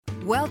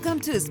Welcome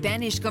to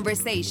Spanish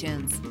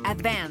Conversations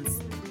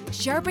Advanced.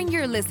 Sharpen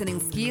your listening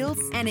skills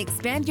and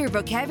expand your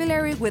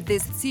vocabulary with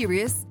this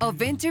series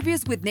of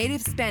interviews with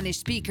native Spanish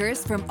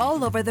speakers from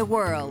all over the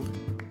world.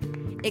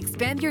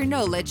 Expand your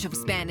knowledge of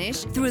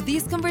Spanish through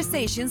these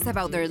conversations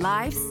about their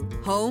lives,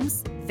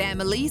 homes,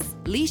 families,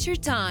 leisure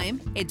time,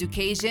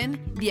 education,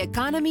 the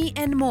economy,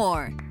 and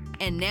more.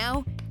 And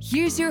now,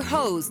 here's your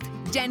host,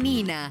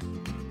 Janina.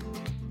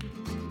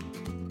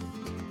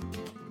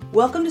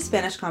 Welcome to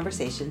Spanish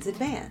Conversations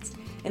Advanced.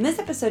 In this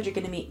episode, you're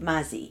going to meet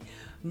Mazi.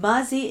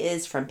 Mazi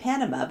is from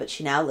Panama, but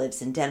she now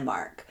lives in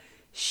Denmark.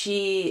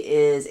 She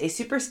is a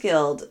super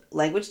skilled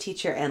language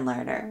teacher and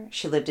learner.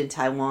 She lived in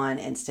Taiwan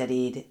and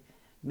studied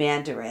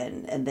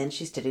Mandarin, and then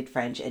she studied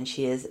French, and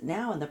she is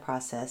now in the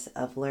process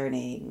of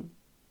learning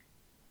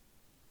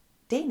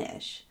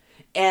Danish.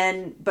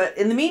 But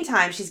in the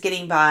meantime, she's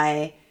getting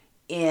by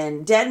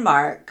in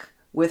Denmark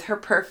with her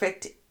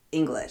perfect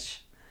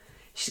English.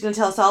 She's going to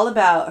tell us all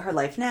about her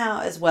life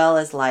now as well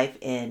as life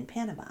in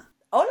Panama.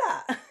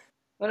 Hola.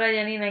 Hola,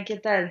 Janina, ¿qué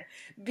tal?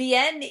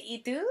 Bien,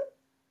 ¿y tú?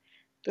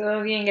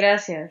 Todo bien,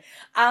 gracias.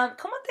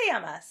 ¿Cómo te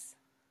llamas?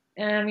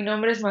 Mi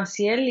nombre es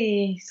Maciel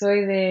y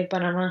soy de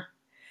Panamá.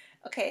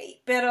 Ok,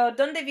 pero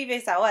 ¿dónde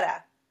vives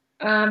ahora?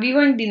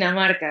 Vivo en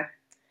Dinamarca.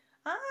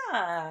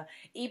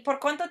 ¿Y por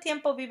cuánto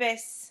tiempo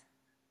vives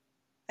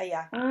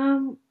allá?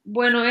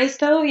 Bueno, he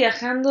estado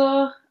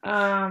viajando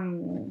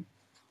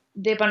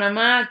de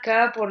Panamá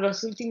acá por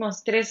los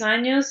últimos 3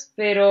 años,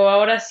 pero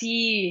ahora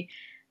sí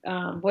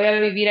voy a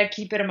vivir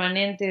aquí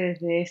permanente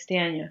desde este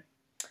año.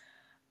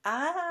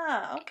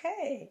 Ok.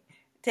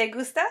 ¿Te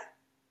gusta?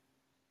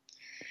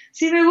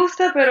 Sí me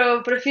gusta,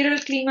 pero prefiero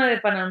el clima de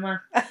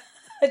Panamá.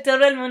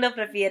 Todo el mundo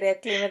prefiere el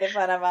clima de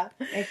Panamá.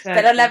 Exacto.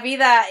 Pero la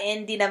vida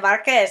en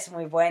Dinamarca es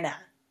muy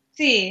buena.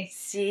 Sí.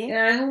 ¿Sí?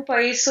 Es un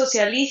país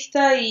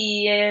socialista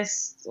y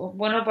es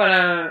bueno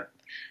para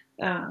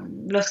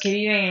los que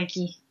viven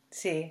aquí.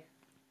 Sí.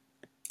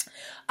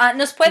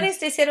 ¿Nos puedes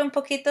decir un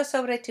poquito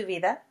sobre tu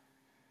vida?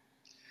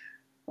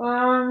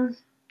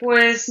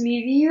 Pues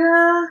mi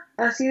vida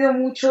ha sido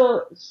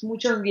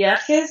muchos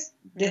viajes.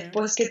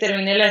 Después que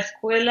terminé la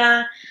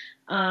escuela,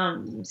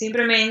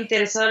 siempre me han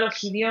interesado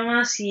los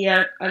idiomas y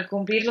al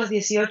cumplir los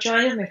 18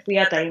 años me fui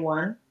a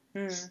Taiwán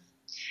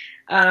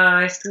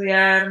a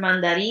estudiar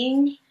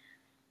mandarín,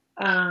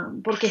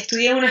 porque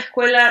estudié en una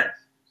escuela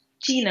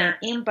china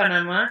en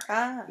Panamá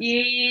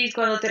y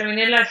cuando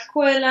terminé la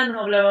escuela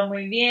no hablaba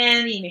muy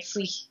bien y me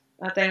fui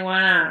a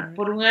Taiwán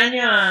por un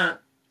año a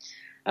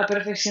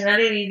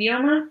perfeccionar el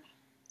idioma.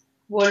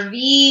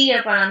 Volví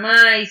a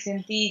Panamá y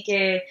sentí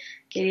que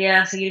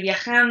quería seguir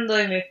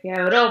viajando y me fui a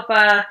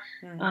Europa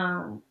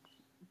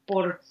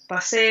por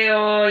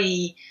paseo,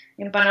 y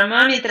en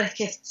Panamá, mientras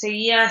que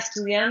seguía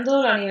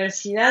estudiando la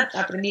universidad,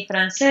 aprendí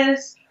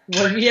francés,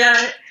 volví a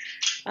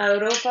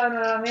Europa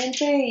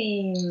nuevamente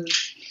y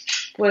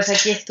pues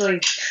aquí estoy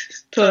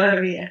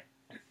todavía.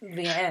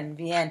 Bien,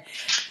 bien.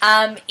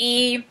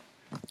 ¿Y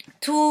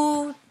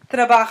tu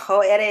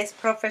trabajo, eres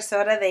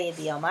profesora de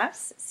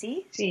idiomas,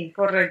 sí? Sí,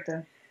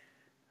 correcto.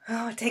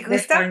 ¿Te gusta? De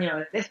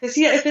español,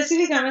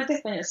 específicamente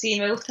español, sí,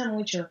 me gusta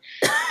mucho.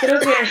 Creo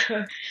que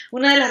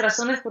una de las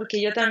razones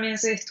porque yo también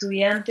soy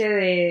estudiante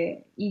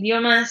de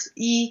idiomas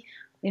y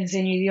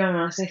enseño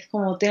idiomas, es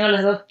como tengo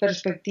las dos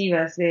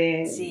perspectivas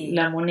de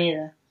la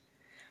moneda.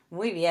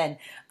 Muy bien.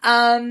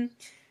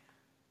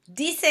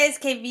 Dices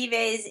que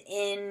vives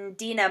en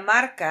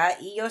Dinamarca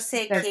y yo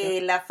sé que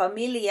la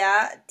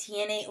familia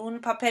tiene un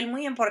papel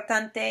muy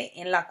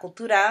importante en la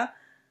cultura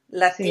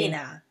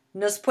latina. Sí.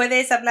 ¿Nos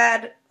puedes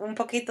hablar un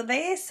poquito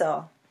de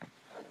eso?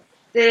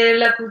 ¿De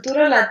la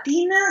cultura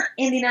latina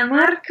en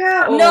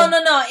Dinamarca? ¿O? No,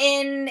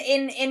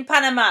 en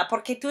Panamá,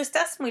 porque tú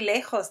estás muy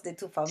lejos de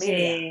tu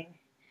familia. Sí.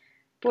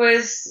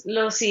 Pues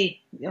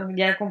sí,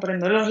 ya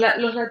comprendo.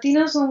 Los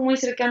latinos son muy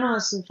cercanos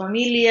a su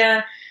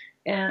familia,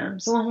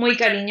 somos muy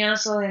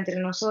cariñosos entre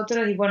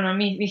nosotros y bueno,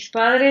 mis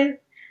padres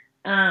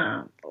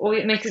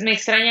me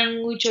extrañan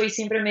mucho y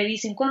siempre me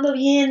dicen, ¿cuándo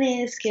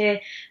vienes?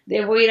 Que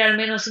debo ir al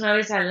menos una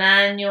vez al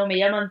año, me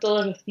llaman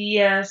todos los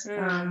días.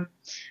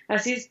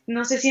 Así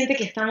no se siente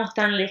que estamos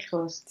tan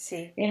lejos.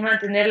 Sí. Es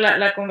mantener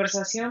la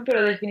conversación,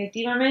 pero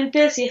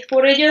definitivamente si es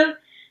por ellos,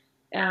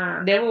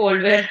 debo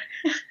volver.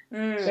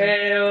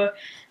 Pero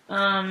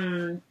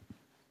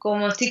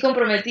como estoy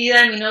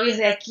comprometida, mi novio es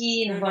de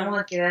aquí, nos vamos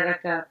a quedar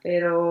acá.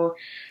 Pero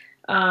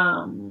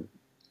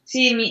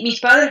sí,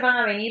 mis padres van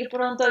a venir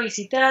pronto a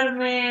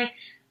visitarme.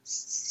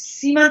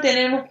 Sí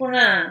mantenemos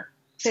una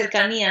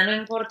cercanía, no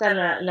importa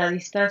la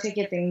distancia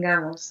que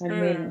tengamos, al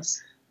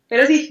menos.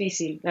 Pero es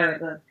difícil, la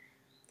verdad.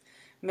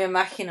 Me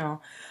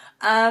imagino.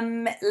 La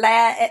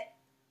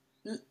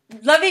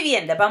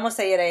vivienda, vamos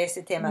a ir a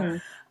ese tema.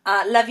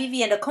 La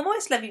vivienda, ¿cómo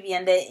es la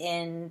vivienda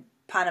en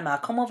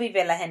Panamá? ¿Cómo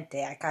vive la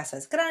gente? ¿Hay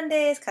casas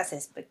grandes,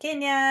 casas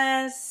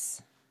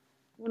pequeñas?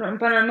 Bueno, en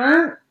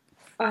Panamá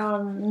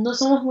no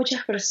somos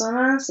muchas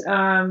personas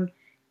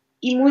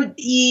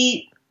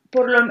y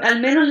al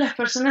menos las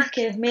personas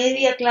que es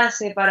media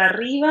clase para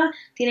arriba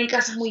tienen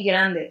casas muy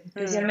grandes,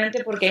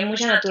 especialmente porque hay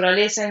mucha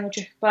naturaleza, hay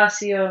mucho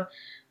espacio,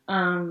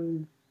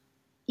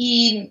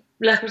 y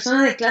las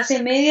personas de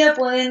clase media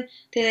pueden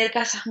tener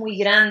casas muy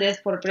grandes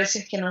por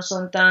precios que no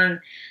son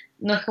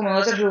no es como en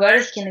otros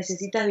lugares que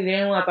necesitas vivir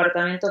en un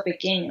apartamento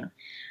pequeño.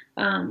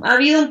 Ha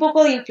habido un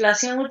poco de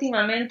inflación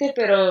últimamente,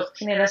 pero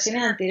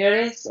generaciones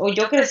anteriores, o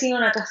yo crecí en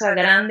una casa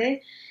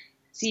grande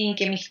sin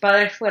que mis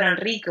padres fueran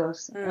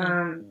ricos,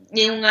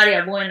 y en un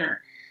área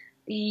buena.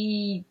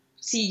 Y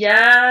si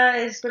ya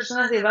es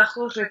personas de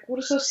bajos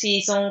recursos,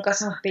 si son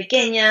casas más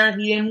pequeñas,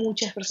 viven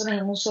muchas personas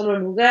en un solo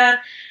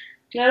lugar.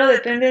 Claro,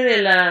 depende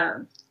de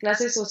la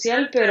clase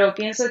social, pero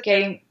pienso que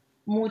hay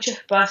mucho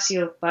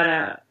espacio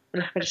para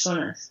las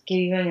personas que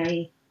viven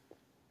ahí.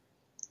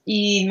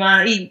 Y,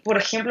 por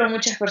ejemplo,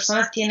 muchas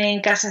personas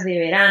tienen casas de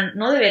verano,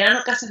 no de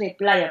verano, casas de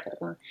playa,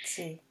 perdón.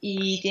 Sí.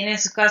 Y tienen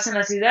su casa en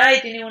la ciudad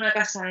y tienen una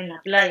casa en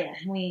la playa,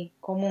 es muy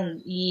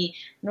común. Y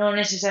no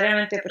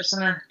necesariamente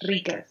personas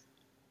ricas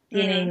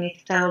tienen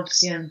esta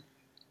opción.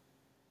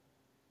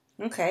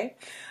 Okay.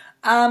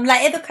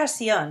 La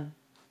educación.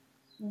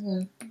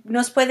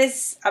 ¿Nos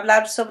puedes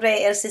hablar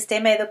sobre el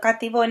sistema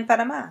educativo en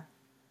Panamá?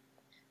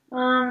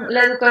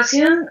 La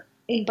educación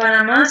en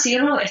Panamá, si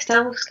uno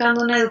está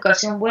buscando una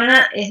educación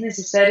buena, es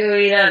necesario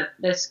ir a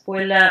la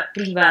escuela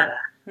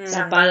privada, o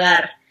sea,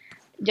 pagar,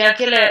 ya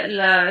que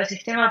el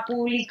sistema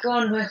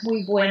público no es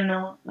muy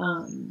bueno.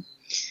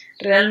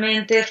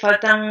 Realmente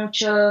faltan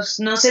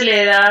no se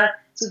le da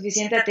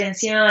suficiente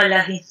atención a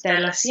las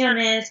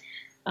instalaciones,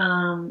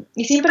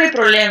 y siempre hay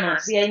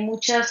problemas y hay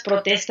muchas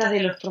protestas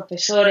de los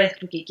profesores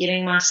porque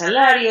quieren más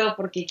salario,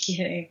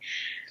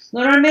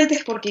 normalmente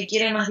es porque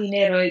quieren más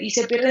dinero y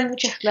se pierden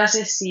muchas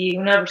clases si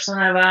una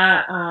persona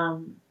va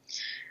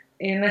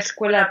en una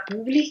escuela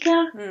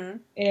pública.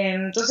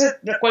 Entonces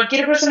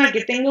cualquier persona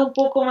que tenga un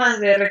poco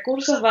más de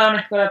recursos va a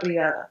una escuela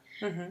privada,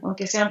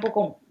 aunque sea un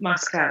poco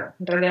más caro,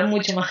 en realidad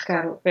mucho más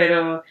caro,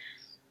 pero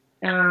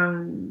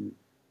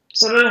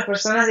solo las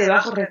personas de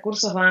bajos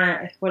recursos van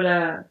a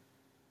escuela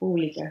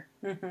pública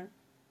en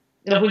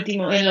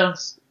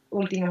los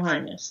últimos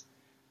años.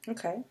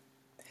 Okay.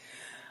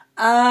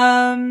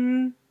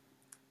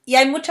 ¿Y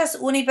hay muchas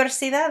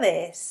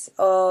universidades?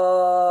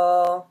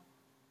 Cada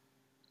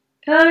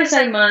vez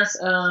hay más,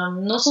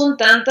 no son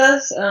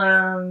tantas,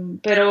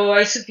 pero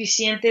hay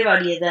suficiente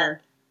variedad.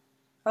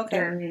 Okay.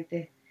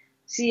 Realmente.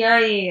 Sí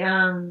hay,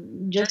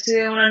 yo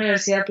estudié en una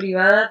universidad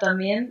privada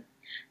también,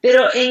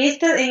 pero en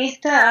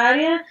esta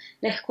área,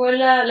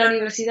 la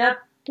universidad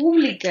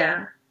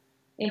pública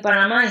en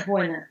Panamá es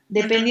buena,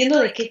 dependiendo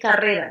de qué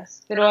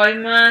carreras, pero hay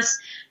más,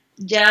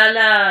 ya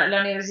la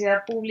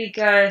universidad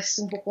pública es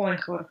un poco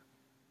mejor.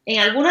 En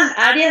algunas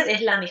áreas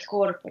es la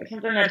mejor, por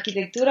ejemplo en la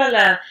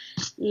arquitectura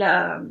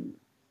la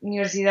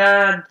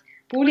universidad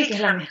pública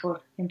es la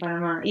mejor en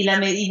Panamá, y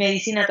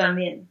medicina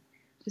también.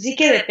 Así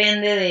que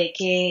depende de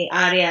qué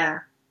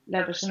área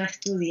la persona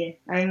estudie,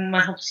 hay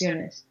más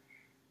opciones.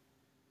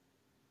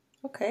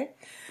 Okay.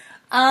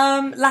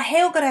 La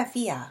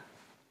geografía.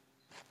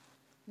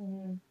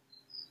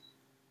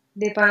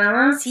 ¿De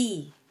Panamá?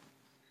 Sí.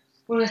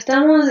 Pues a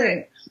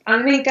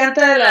mí me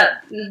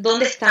encanta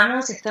dónde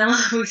estamos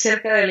muy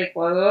cerca del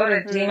Ecuador,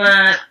 el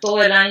clima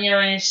todo el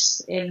año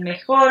es el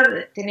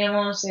mejor,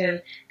 tenemos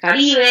el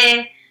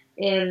Caribe,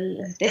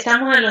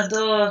 estamos en los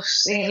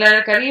dos, en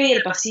el Caribe y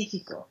el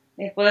Pacífico.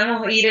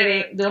 Podemos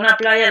ir de una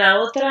playa a la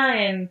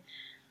otra en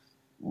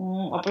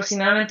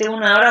aproximadamente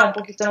 1 hora o un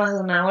poquito más de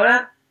 1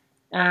 hora.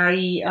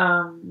 Ahí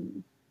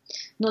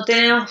no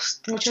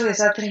tenemos muchos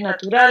desastres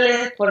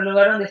naturales por el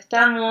lugar donde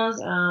estamos.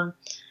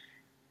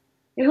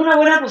 Es una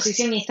buena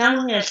posición y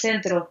estamos en el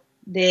centro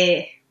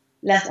de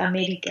las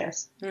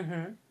Américas.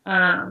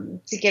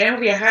 Si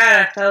queremos viajar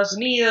a Estados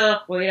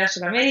Unidos o ir a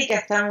Sudamérica,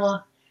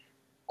 estamos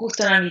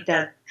justo en la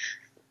mitad.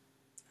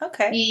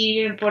 Okay.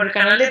 Y por el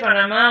canal de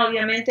Panamá,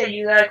 obviamente,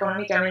 ayuda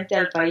económicamente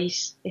al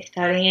país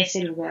estar en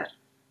ese lugar.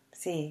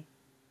 Sí.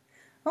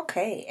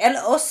 Okay. El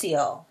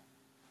ocio.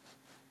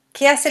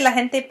 ¿Qué hace la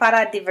gente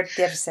para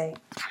divertirse?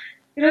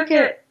 Creo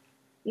que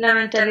la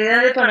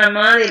mentalidad de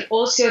Panamá del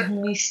ocio es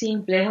muy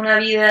simple. Es una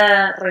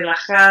vida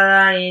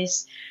relajada.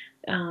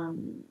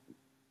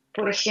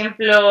 Por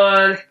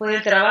ejemplo, después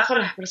del trabajo, a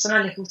las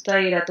personas les gusta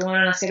ir a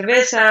tomar una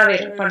cerveza,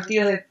 ver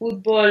partidos de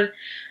fútbol,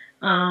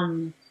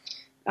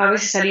 a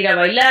veces salir a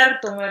bailar,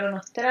 tomar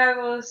unos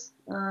tragos.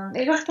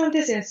 Es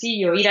bastante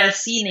sencillo. Ir al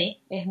cine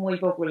es muy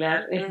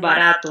popular, es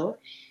barato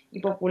y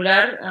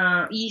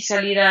popular, y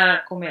salir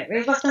a comer.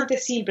 Es bastante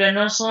simple,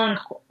 no son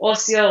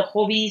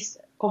hobbies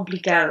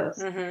complicados.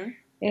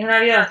 Es una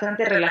vida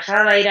bastante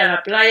relajada, ir a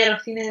la playa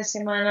los fines de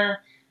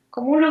semana,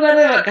 como un lugar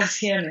de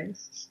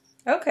vacaciones.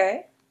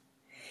 Okay.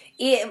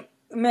 Y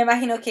me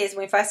imagino que es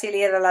muy fácil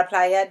ir a la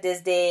playa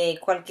desde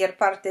cualquier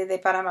parte de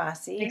Panamá,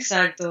 ¿sí?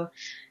 Exacto.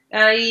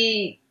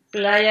 Hay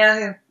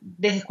playas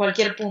desde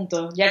cualquier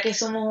punto, ya que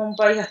somos un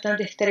país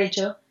bastante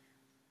estrecho.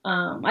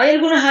 Hay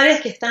algunas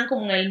áreas que están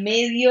como en el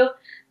medio,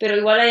 pero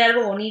igual hay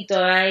algo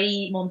bonito,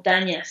 hay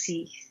montañas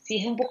si si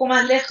es un poco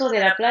más lejos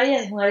de la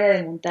playa, es un área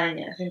de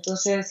montañas.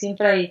 Entonces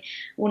siempre hay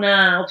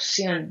una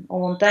opción, o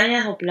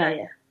montañas o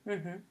playa.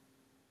 Ujú.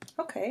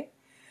 Ok.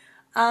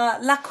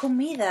 La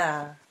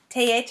comida.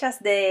 ¿Te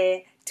echas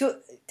de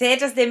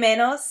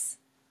menos?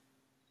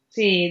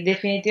 Sí,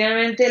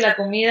 definitivamente la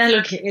comida es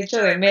lo que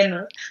echo de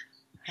menos.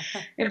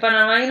 En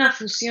Panamá hay una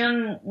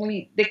fusión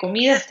muy de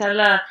comida, está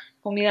la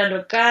comida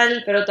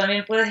local, pero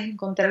también puedes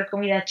encontrar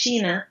comida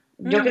china.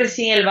 Yo Mm,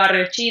 crecí en el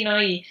barrio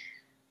chino y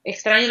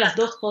extraño las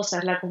dos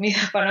cosas, la comida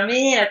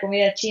panameña y la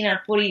comida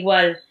china por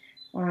igual.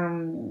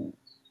 Um,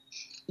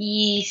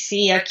 y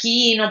sí,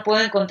 aquí no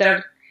puedo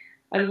encontrar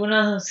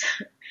algunos,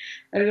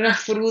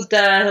 algunas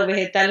frutas o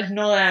vegetales,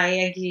 no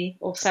hay aquí,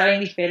 o saben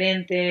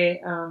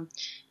diferente.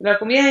 La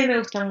comida a mí me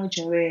gusta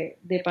mucho de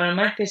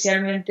Panamá,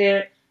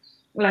 especialmente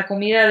la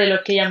comida de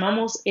lo que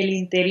llamamos el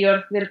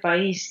interior del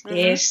país, que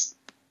ujú. es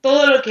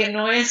todo lo que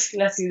no es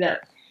la ciudad.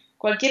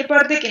 Cualquier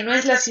parte que no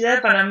es la ciudad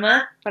de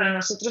Panamá, para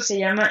nosotros se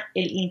llama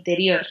el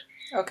interior.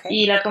 Ok,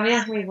 Y la comida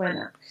es muy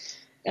buena.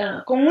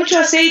 Con mucho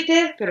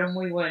aceite, pero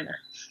muy buena.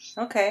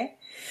 ok.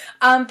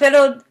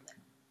 Pero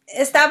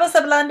estamos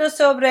hablando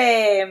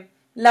sobre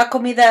la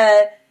comida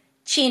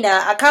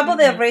china. Acabo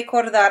de Ujú.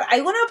 recordar,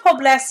 hay una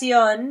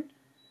población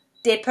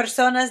de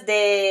personas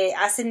de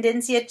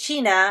ascendencia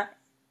china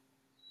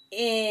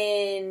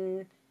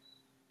en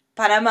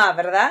Panamá,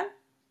 ¿verdad?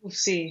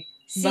 Sí,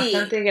 Sí,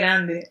 bastante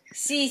grande.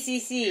 sí, sí,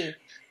 sí.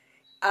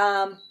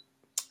 Um,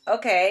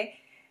 ok.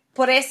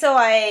 Por eso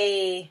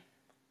hay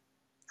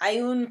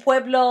un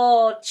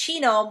pueblo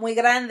chino muy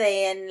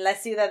grande en la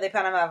ciudad de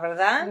Panamá,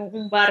 ¿verdad?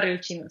 Un barrio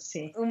chino,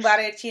 sí. Un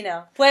barrio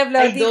chino. Pueblo,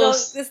 Hay digo,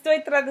 dos.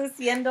 estoy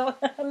traduciendo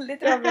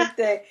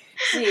literalmente.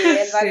 Sí,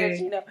 el barrio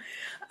Sí. chino.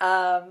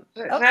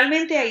 Ok,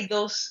 Realmente hay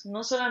dos,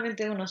 no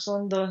solamente uno,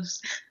 son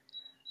dos.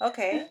 ok.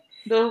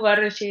 Dos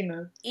barrios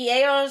chinos. Y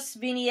ellos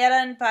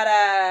vinieron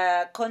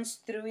para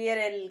construir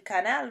el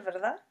canal,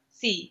 ¿verdad?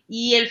 Sí,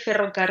 y el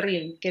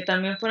ferrocarril, que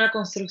también fue una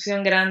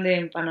construcción grande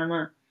en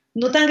Panamá.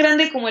 No tan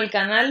grande como el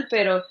canal,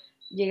 pero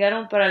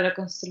llegaron para la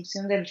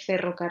construcción del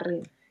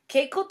ferrocarril.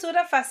 Qué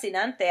cultura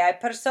fascinante. Hay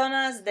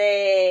personas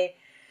de...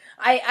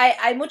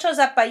 hay muchos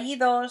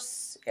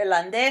apellidos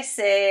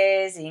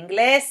irlandeses,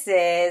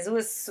 ingleses,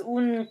 es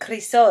un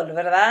crisol,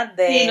 ¿verdad?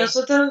 Sí, De...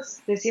 nosotros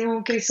decimos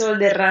un crisol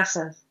de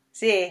razas.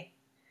 Sí.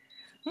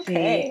 Ok.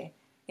 Sí,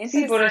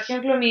 sí, por Interesante.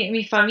 ejemplo,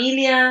 mi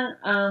familia,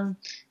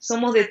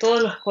 somos de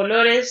todos los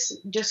colores.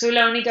 Yo soy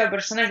la única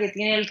persona que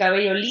tiene el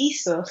cabello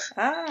liso.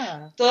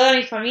 Ah. Toda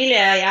mi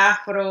familia hay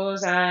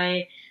afros,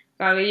 hay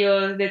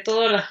cabellos de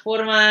todas las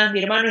formas.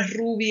 Mi hermano es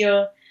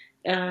rubio,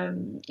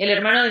 el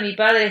hermano de mi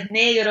padre es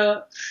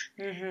negro.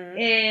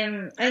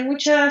 Ujú. Hay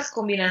muchas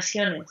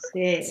combinaciones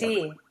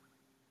Sí.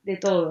 de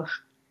todo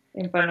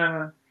en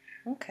Panamá.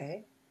 Ok.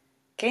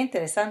 Qué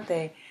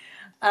interesante.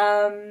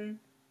 Am,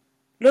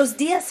 los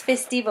días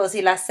festivos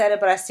y las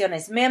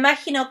celebraciones. Me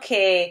imagino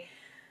que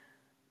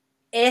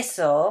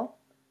eso,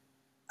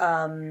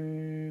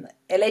 el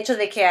hecho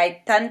de que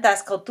hay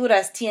tantas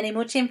culturas, tiene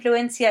mucha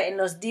influencia en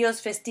los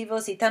días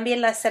festivos y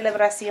también las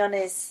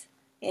celebraciones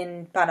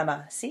en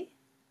Panamá, ¿sí?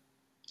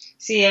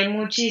 Sí, hay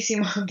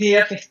muchísimos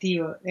días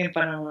festivos en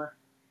Panamá.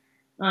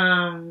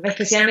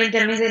 Especialmente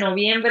el mes de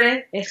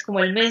noviembre, es como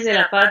el mes de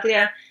la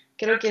patria.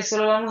 Creo que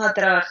solo vamos a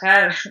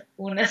trabajar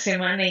una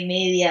semana y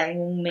media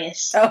en un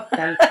mes, Oh.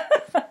 tal.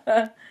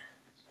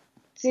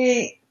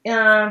 Sí,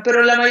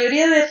 pero la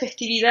mayoría de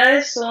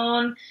festividades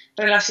son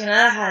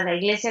relacionadas a la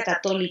Iglesia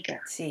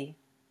Católica. Sí.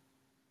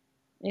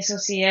 Eso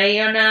sí,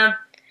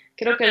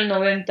 creo que el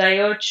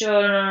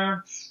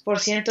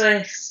 98%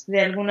 es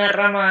de alguna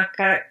rama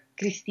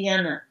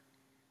cristiana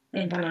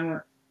en Ujú.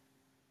 Panamá.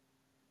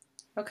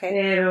 Ok.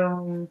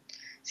 Pero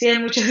sí hay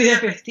muchos días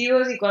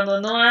festivos y cuando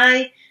no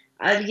hay,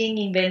 alguien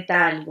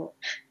inventa algo.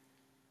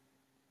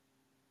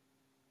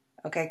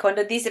 Ok.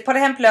 Cuando dice, por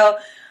ejemplo,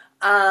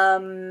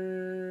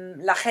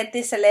 la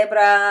gente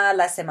celebra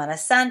la Semana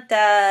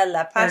Santa,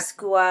 la Exacto.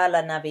 Pascua,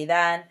 la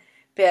Navidad,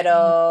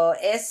 pero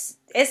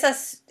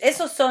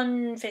esos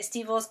son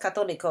festivos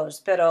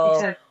católicos, pero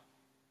Exacto.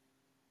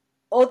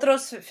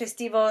 otros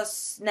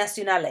festivos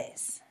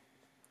nacionales.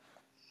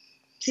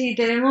 Sí,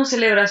 tenemos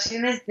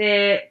celebraciones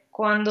de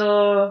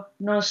cuando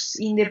nos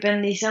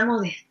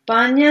independizamos de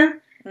España,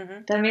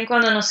 Ujú, también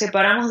cuando nos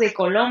separamos de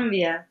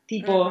Colombia,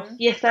 tipo ujú.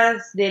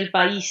 fiestas del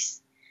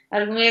país,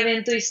 algún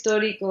evento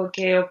histórico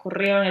que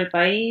ocurrió en el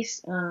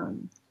país.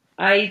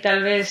 Hay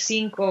tal vez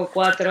 5 o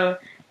 4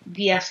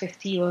 días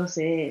festivos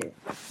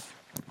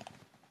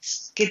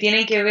que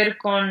tienen que ver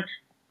con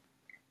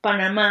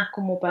Panamá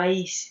como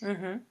país.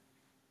 Ujú.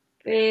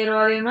 Pero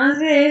además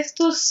de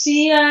esto,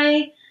 sí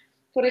hay,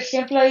 por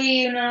ejemplo,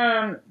 hay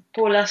una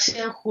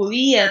población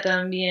judía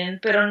también,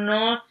 pero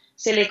no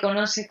se le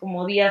conoce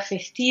como día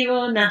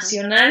festivo Ujú.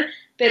 nacional,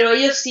 pero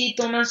ellos sí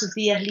toman sus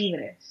días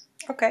libres.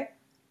 Ok.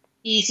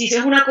 Y si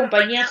es una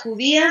compañía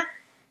judía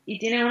y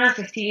tienen una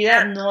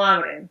festividad, no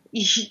abren.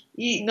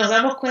 Y nos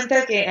damos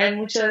cuenta que hay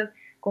muchas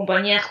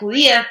compañías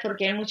judías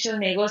porque hay muchos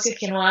negocios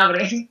que no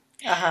abren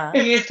Ajá.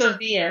 en estos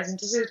días.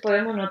 Entonces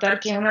podemos notar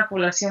que es una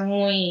población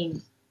muy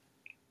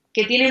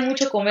que tienen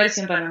mucho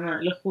comercio en Panamá,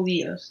 los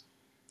judíos.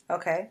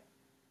 Okay.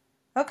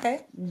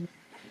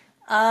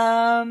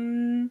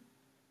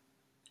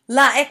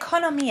 La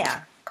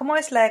economía. ¿Cómo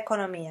es la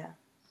economía?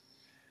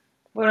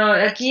 Bueno,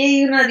 aquí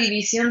hay una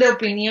división de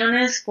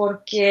opiniones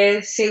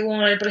porque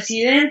según el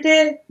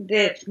presidente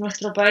de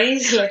nuestro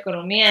país, la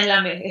economía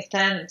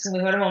está en su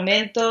mejor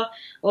momento,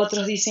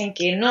 otros dicen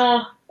que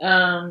no.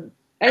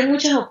 Hay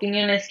muchas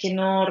opiniones que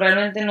no,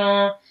 realmente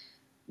no.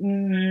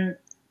 El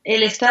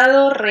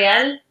estado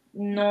real,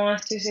 no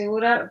estoy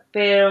segura,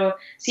 pero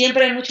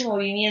siempre hay mucho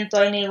movimiento,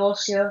 hay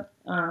negocio,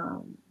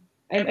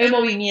 hay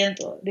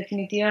movimiento,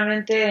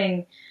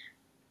 definitivamente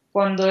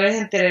cuando es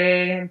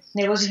entre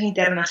negocios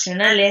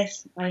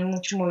internacionales, hay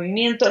mucho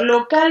movimiento.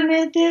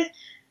 Localmente,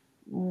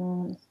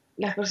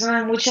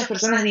 muchas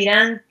personas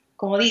dirán,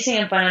 como dicen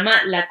en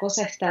Panamá, la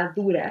cosa está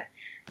dura.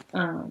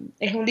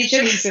 Es un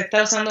dicho que se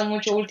está usando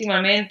mucho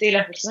últimamente y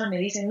las personas me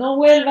dicen, no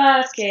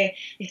vuelvas, que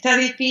está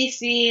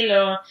difícil.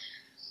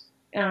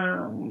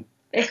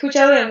 He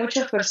escuchado de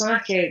muchas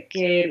personas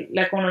que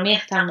la economía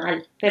está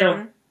mal,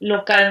 pero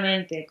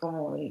localmente,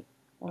 como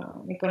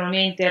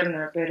economía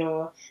interna,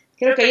 pero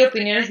creo que hay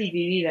opiniones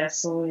divididas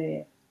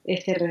sobre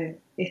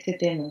este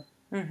tema.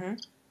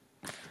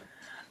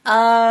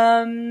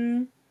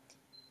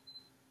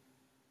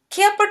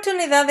 ¿Qué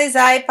oportunidades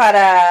hay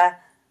para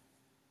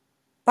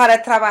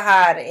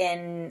trabajar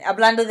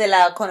hablando de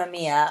la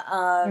economía?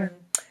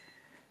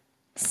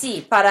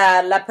 Sí,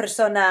 para la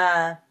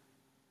persona,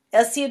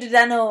 el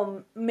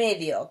ciudadano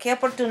medio, ¿qué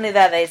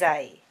oportunidades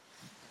hay?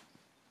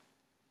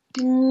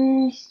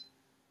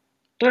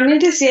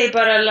 Realmente sí hay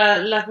para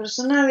la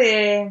persona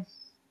de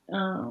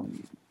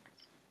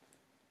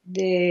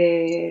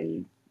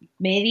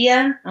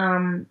media,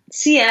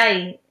 sí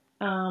hay,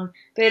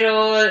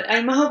 pero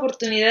hay más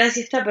oportunidades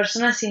si esta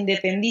persona se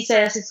independiza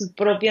y hace su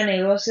propio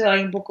negocio,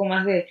 hay un poco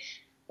más de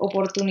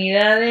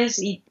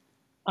oportunidades y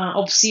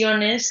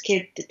opciones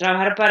que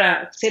trabajar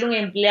para ser un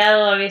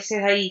empleado. A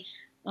veces hay,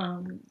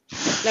 la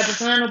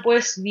persona no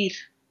puede subir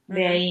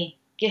de ahí,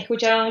 que he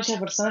escuchado a muchas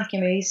personas que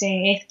me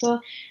dicen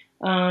esto.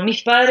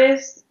 Mis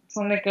padres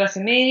son de clase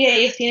media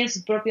y ellos tienen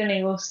su propio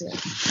negocio,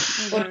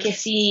 porque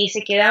si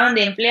se quedaban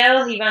de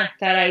empleados iban a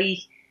estar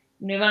ahí,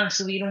 no iban a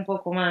subir un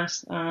poco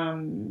más.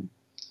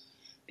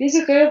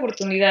 Pienso que hay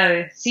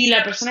oportunidades. Si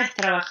la persona es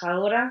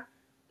trabajadora,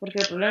 porque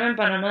el problema en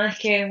Panamá es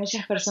que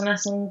muchas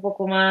personas son un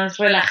poco más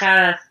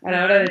relajadas a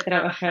la hora de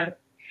trabajar.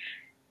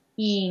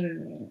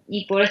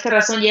 Y por esta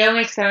razón llega un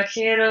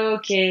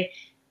extranjero que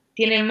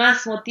tiene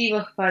más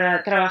motivos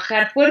para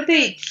trabajar fuerte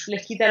y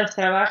les quita los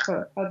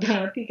trabajos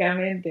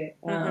automáticamente.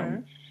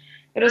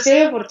 Pero sí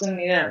hay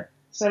oportunidad,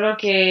 solo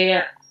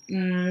que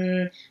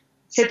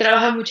se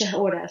trabaja muchas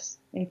horas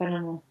en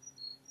Panamá.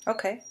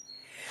 Ok.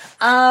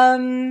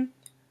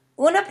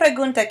 Una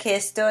pregunta que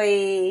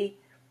estoy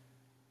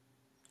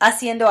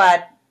haciendo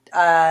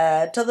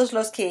a todos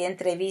los que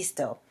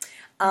entrevisto.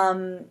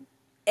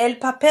 El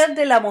papel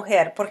de la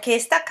mujer, porque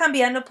está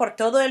cambiando por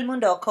todo el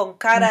mundo con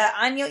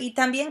cada año y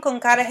también con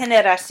cada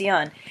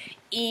generación.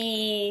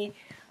 Y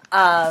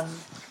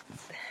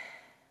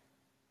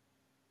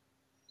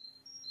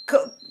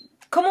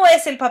 ¿cómo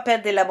es el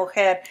papel de la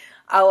mujer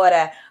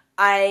ahora?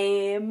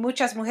 Hay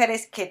muchas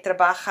mujeres que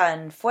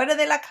trabajan fuera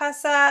de la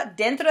casa,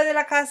 dentro de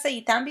la casa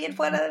y también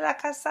fuera de la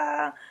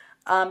casa.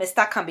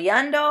 ¿Está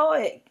cambiando?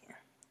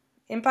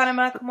 ¿En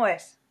Panamá cómo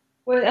es?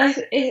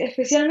 Pues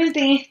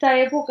especialmente en esta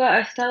época ha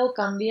estado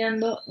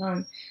cambiando.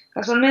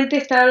 Casualmente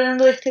estaba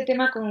hablando de este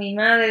tema con mi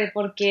madre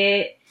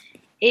porque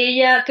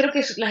ella, creo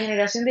que la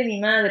generación de mi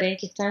madre,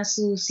 que está en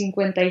sus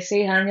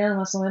 56 años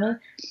más o menos,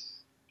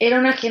 era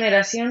una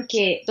generación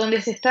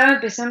donde se estaba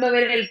empezando a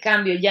ver el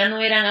cambio. Ya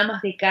no eran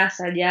amas de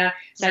casa, ya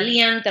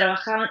salían,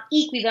 trabajaban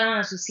y cuidaban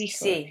a sus hijos.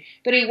 Sí.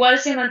 Pero igual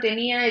se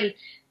mantenía el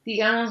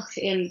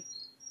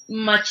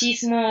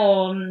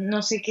machismo,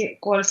 no sé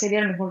cuál sería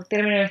el mejor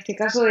término en este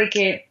caso, de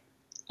que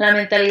la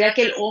mentalidad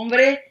que el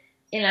hombre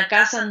en la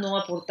casa no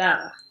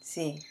aportaba.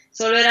 Sí.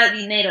 Solo era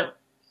dinero.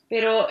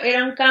 Pero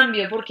era un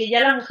cambio, porque ya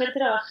la mujer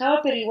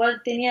trabajaba, pero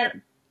igual tenía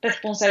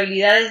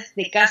responsabilidades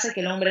de casa que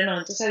el hombre no.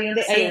 Entonces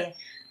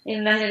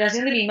en la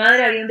generación de mi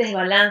madre había un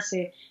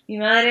desbalance. Mi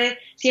madre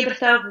siempre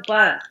estaba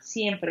ocupada,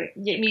 siempre.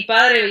 Mi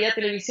padre veía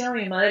televisión,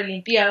 mi madre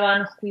limpiaba,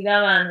 nos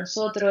cuidaba a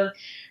nosotros.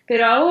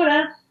 Pero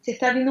ahora se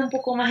está viendo un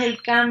poco más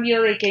el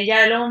cambio de que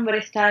ya el hombre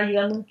está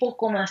ayudando un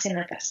poco más en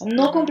la casa.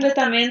 No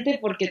completamente,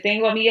 porque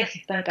tengo amigas que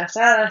están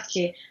casadas,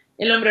 que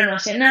el hombre no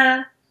hace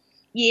nada,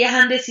 y ellas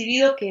han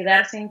decidido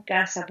quedarse en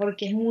casa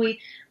porque es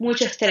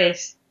mucho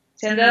estrés.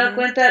 Se han dado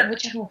cuenta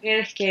muchas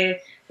mujeres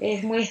que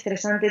es muy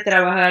estresante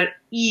trabajar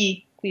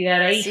y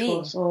cuidar a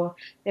hijos o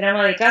ser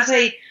ama de casa,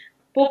 y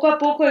poco a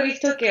poco he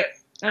visto que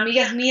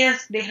amigas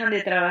mías dejan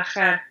de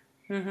trabajar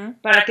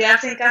para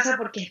quedarse en casa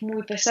porque es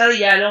muy pesado y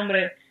ya el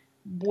hombre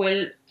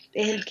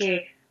es el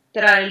que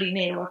trae el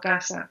dinero a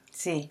casa.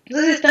 Sí.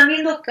 Entonces están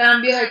viendo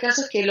cambios, hay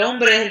casos que el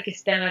hombre es el que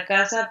está en la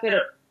casa, pero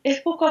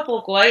es poco a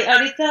poco.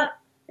 Ahorita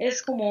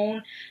es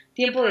como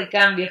tiempo de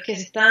cambios, que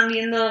se están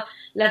viendo,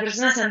 las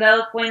personas se han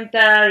dado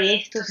cuenta de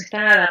esto, se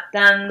están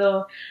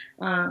adaptando,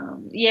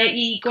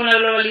 y con la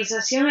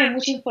globalización hay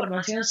mucha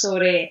información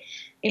sobre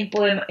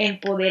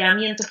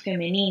empoderamiento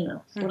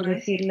femenino, por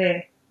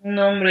decirle un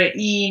nombre,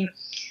 y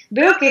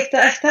veo que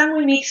está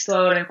muy mixto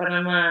ahora en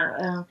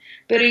Panamá,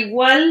 pero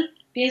igual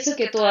pienso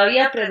que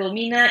todavía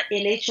predomina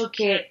el hecho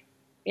que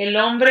el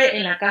hombre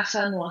en la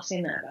casa no hace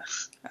nada.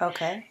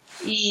 Okay.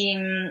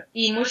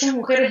 Y muchas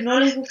mujeres no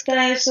les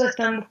gusta eso,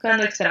 están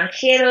buscando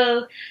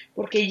extranjeros,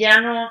 porque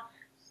ya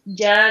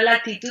la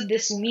actitud de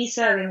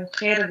sumisa de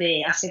mujer,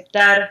 de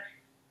aceptar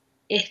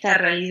esta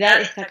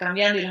realidad está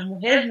cambiando y las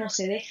mujeres no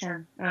se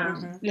dejan.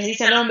 Les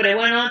dice al hombre,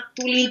 bueno,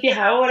 tú limpias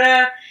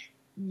ahora,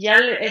 ya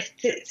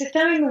se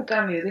está viendo un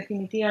cambio,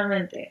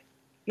 definitivamente.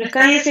 Pero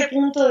está en ese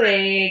punto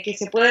de que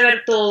se puede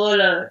ver todo,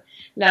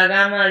 la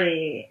gama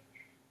de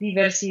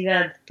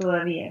diversidad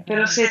todavía,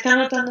 pero se está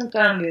notando un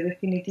cambio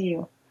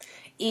definitivo.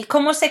 ¿Y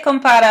cómo se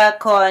compara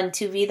con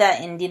tu vida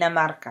en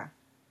Dinamarca?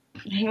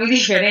 Es muy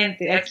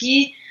diferente.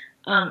 Aquí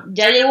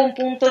ya llegó un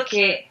punto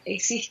que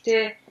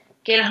existe,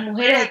 que las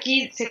mujeres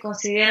aquí se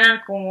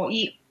consideran como,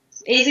 y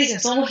ellos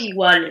dicen, somos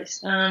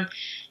iguales.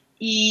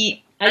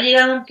 Y ha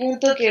llegado un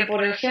punto que,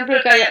 por ejemplo,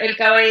 el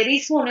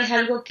caballerismo no es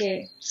algo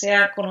que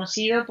sea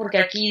conocido, porque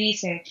aquí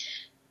dicen,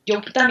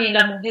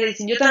 las mujeres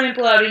dicen, yo también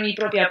puedo abrir mi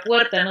propia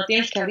puerta, no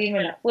tienes que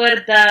abrirme la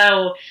puerta,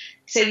 o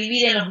se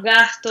dividen los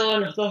gastos,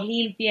 los dos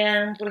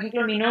limpian. Por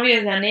ejemplo, mi novio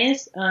es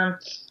danés,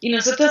 y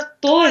nosotros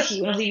todos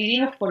nos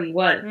dividimos por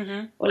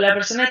igual. O la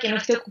persona que no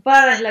esté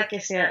ocupada es la que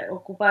se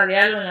ocupa de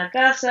algo en la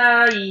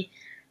casa, y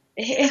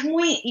es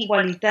muy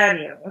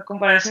igualitario, en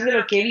comparación de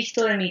lo que he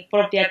visto de mi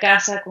propia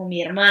casa, con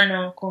mi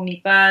hermano, con mi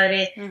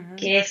padre,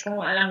 que es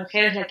como a la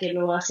mujer es la que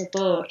lo hace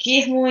todo. Aquí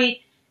es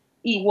muy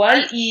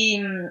igual,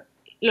 y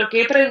lo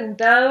que he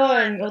preguntado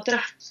en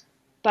otras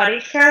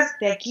parejas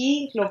de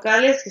aquí,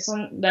 locales, que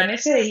son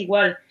daneses, es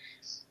igual.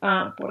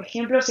 Por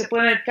ejemplo, se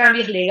pueden ver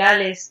cambios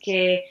legales,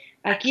 que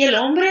aquí el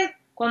hombre,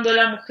 cuando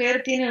la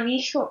mujer tiene un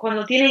hijo,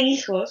 cuando tienen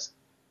hijos,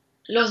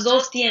 los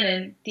dos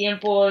tienen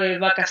tiempo de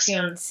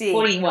vacación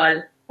por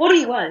igual.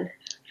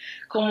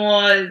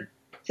 Como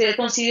se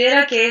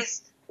considera que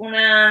es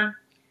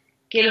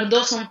que los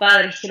dos son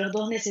padres, que los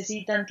dos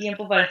necesitan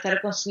tiempo para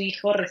estar con su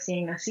hijo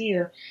recién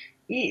nacido.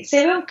 Y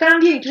se ve un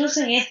cambio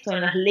incluso en esto,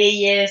 en las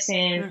leyes,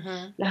 en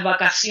las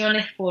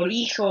vacaciones por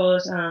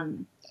hijos.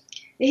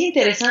 Es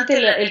interesante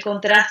el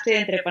contraste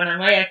entre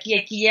Panamá y aquí.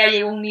 Aquí ya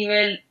llegó a un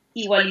nivel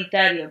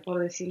igualitario, por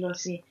decirlo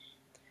así.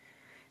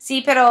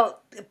 Sí,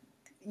 pero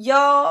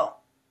yo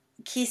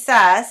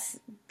quizás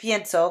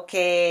pienso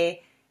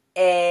que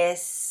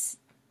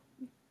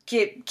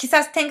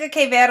quizás tenga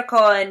que ver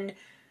con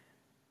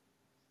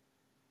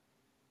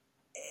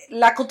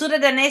la cultura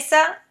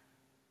danesa.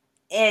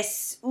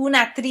 Es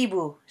una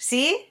tribu,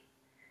 ¿sí?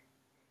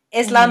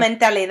 Es la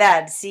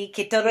mentalidad, ¿sí?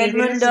 Que todo el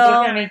mundo... Su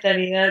propia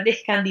mentalidad de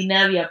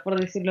Escandinavia, por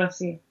decirlo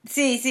así.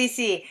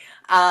 Sí.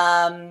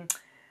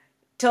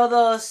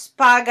 Todos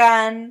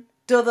pagan,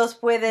 todos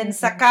pueden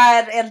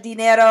sacar el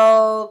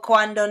dinero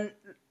cuando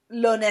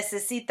lo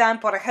necesitan.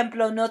 Por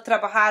ejemplo, no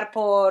trabajar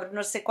por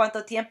no sé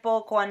cuánto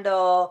tiempo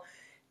cuando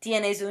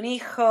tienes un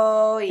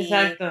hijo.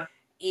 Exacto.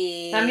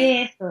 Y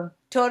también esto.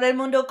 Todo el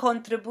mundo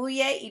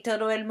contribuye y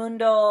todo el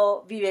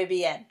mundo vive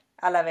bien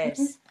a la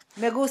vez.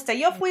 Me gusta.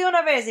 Yo fui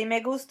una vez y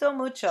me gustó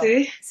mucho.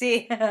 Sí.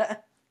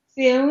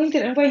 Sí, es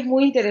un país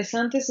muy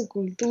interesante, su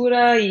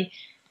cultura, y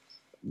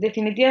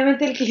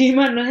definitivamente el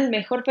clima no es el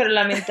mejor, pero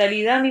la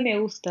mentalidad a mí me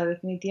gusta,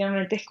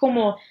 definitivamente. Es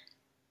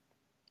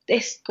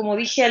como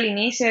dije al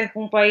inicio, es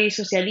un país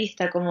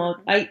socialista,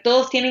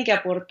 todos tienen que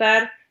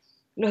aportar,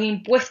 los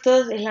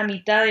impuestos es la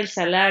mitad del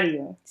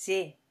salario.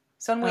 Sí,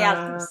 son muy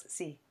altos,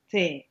 sí.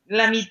 Sí,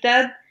 la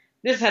mitad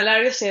del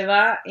salario se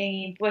va en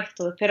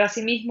impuestos, pero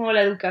asimismo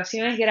la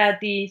educación es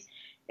gratis,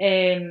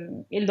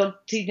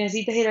 si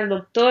necesitas ir al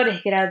doctor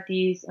es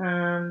gratis,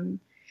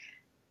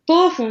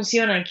 todo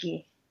funciona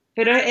aquí,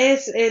 pero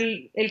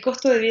el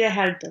costo de vida es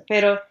alto,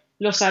 pero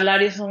los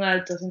salarios son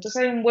altos,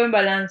 entonces hay un buen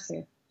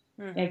balance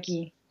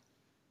aquí,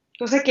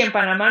 cosa que en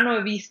Panamá no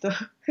he visto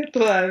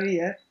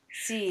todavía.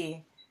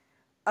 Sí,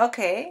 ok,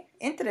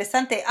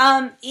 interesante.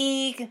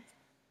 ¿Y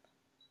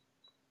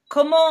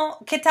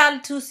qué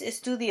tal tus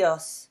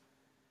estudios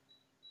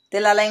de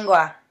la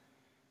lengua?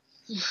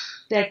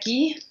 De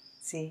aquí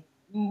sí.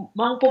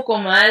 Va un poco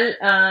mal,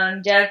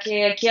 ya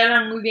que aquí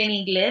hablan muy bien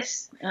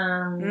inglés.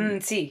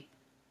 Sí.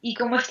 Y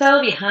como he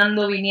estado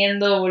viajando,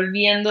 viniendo,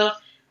 volviendo,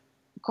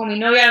 con mi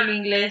novia hablo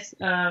inglés,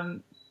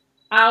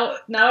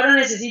 ahora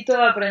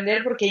necesito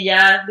aprender porque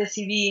ya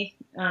decidí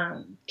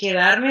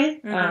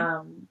quedarme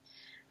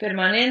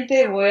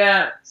permanente.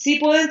 Sí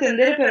puedo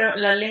entender, pero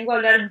la lengua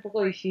hablar es un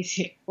poco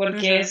difícil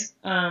porque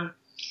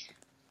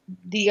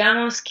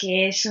digamos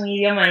que es un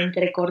idioma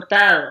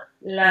entrecortado.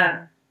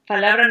 La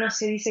palabra no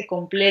se dice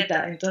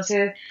completa,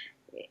 entonces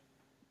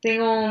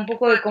tengo un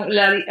poco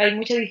hay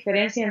mucha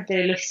diferencia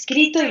entre lo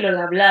escrito y lo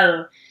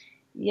hablado,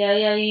 y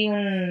hay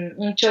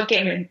un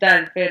choque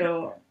mental,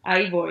 pero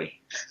ahí voy.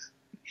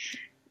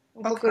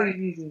 Un poco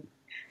difícil.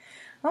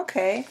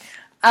 Okay.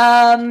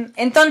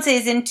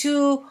 Entonces, en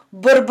tu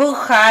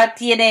burbuja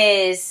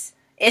tienes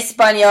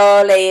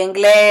español e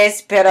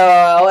inglés, pero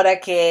ahora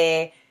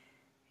que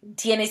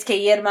tienes que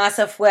ir más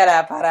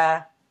afuera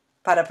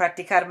para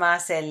practicar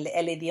más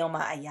el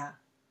idioma allá.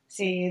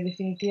 Sí,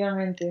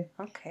 definitivamente.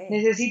 Okay.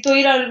 Necesito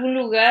ir a algún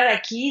lugar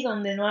aquí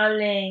donde no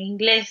hable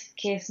inglés,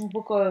 que es un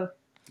poco...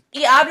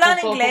 ¿Y hablan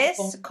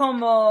inglés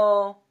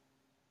como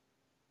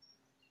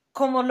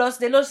los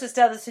de los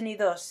Estados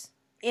Unidos?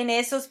 En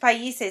esos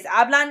países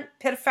hablan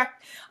perfecto,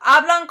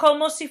 hablan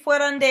como si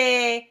fueran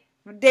de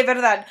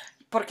verdad,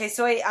 porque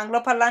soy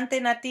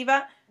angloparlante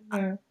nativa.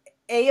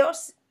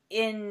 Ellos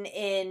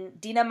en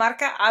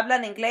Dinamarca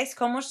hablan inglés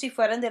como si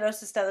fueran de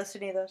los Estados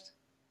Unidos.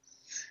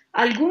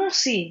 Algunos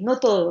sí,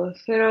 no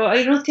todos, pero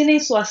algunos tienen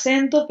su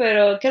acento,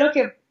 pero creo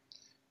que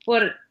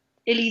por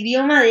el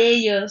idioma de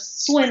ellos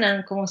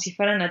suenan como si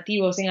fueran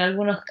nativos en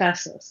algunos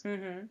casos,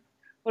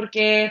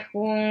 porque es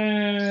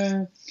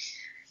un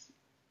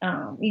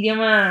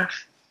idioma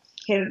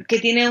que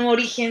tiene un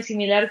origen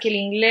similar que el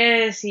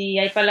inglés y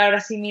hay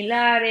palabras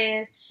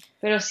similares,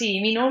 pero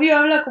sí, mi novio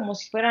habla como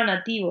si fuera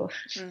nativo.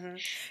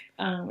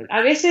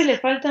 A veces le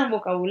faltan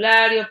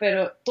vocabulario,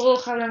 pero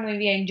todos hablan muy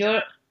bien. Yo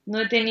no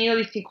he tenido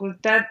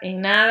dificultad en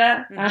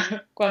nada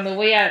cuando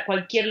voy a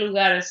cualquier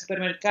lugar, al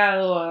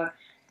supermercado, a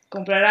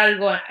comprar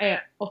algo,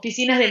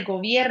 oficinas del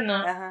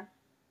gobierno.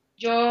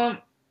 Yo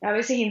a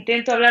veces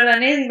intento hablar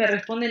danés y me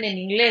responden en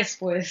inglés,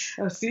 pues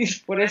así,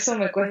 por eso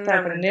me cuesta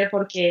aprender,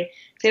 porque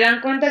se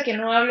dan cuenta que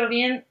no hablo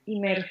bien y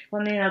me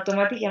responden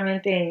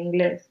automáticamente en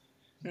inglés.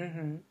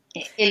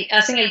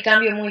 Hacen el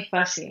cambio muy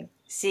fácil.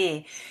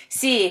 Sí,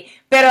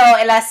 pero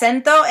el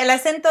acento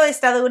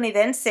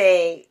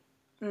estadounidense,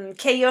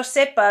 que yo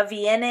sepa,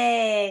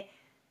 viene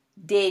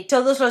de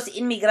todos los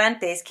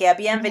inmigrantes que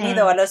habían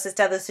venido a los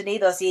Estados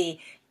Unidos y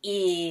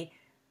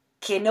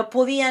que no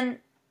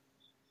podían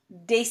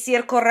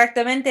decir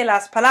correctamente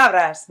las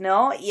palabras,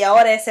 ¿no? Y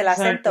ahora es el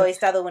acento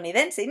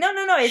estadounidense. No,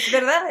 es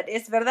verdad.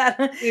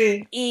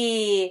 Sí.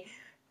 Y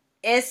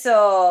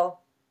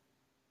eso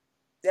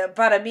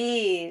para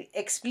mí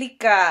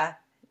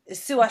explica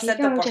su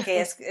acento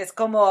porque es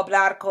como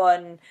hablar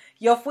con...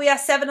 Yo fui a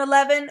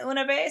 7-Eleven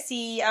una vez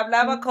y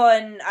hablaba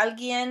con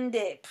alguien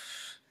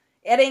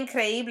era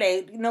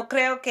increíble. No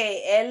creo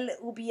que él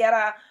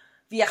hubiera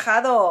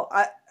viajado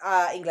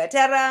a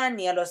Inglaterra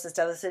ni a los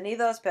Estados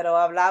Unidos, pero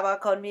hablaba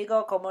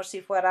conmigo como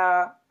si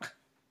fuera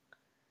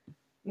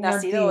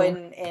nacido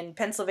en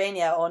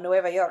Pennsylvania o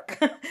Nueva York.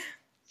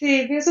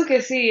 Sí, pienso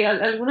que sí.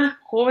 Algunas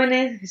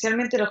jóvenes,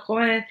 especialmente los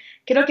jóvenes,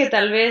 creo que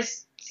tal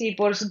vez, sí,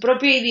 por su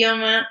propio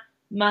idioma,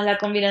 más la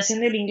combinación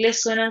del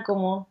inglés, suenan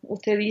como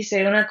usted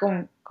dice,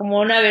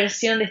 como una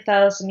versión de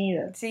Estados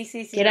Unidos. Sí.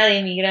 Que era de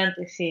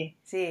inmigrantes, sí.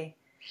 Sí.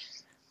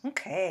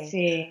 Okay.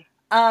 Sí.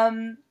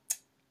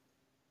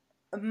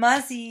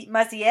 ¿Maziel?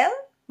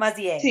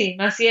 Sí,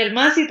 Maziel.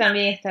 Mazi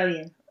también está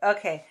bien.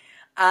 Okay.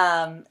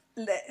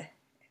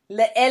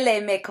 La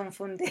L me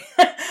confunde.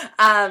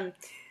 Ha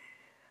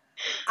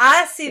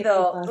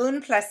sido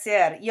un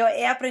placer. Yo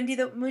he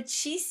aprendido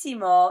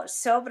muchísimo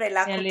sobre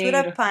la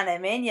cultura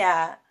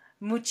panameña.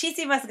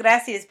 Muchísimas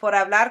gracias por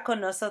hablar con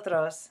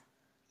nosotros.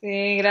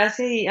 Sí,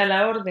 gracias y a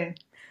la orden.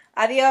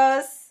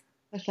 Adiós.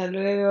 Hasta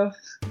luego.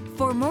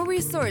 For more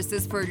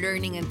resources for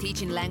learning and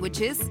teaching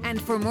languages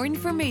and for more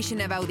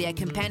information about the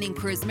accompanying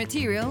course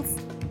materials,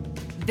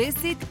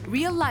 visit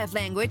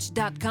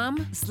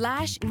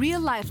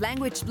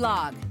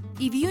reallifelanguage.com/reallifelanguageblog.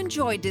 If you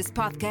enjoyed this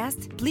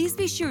podcast, please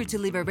be sure to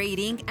leave a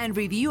rating and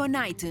review on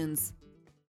iTunes.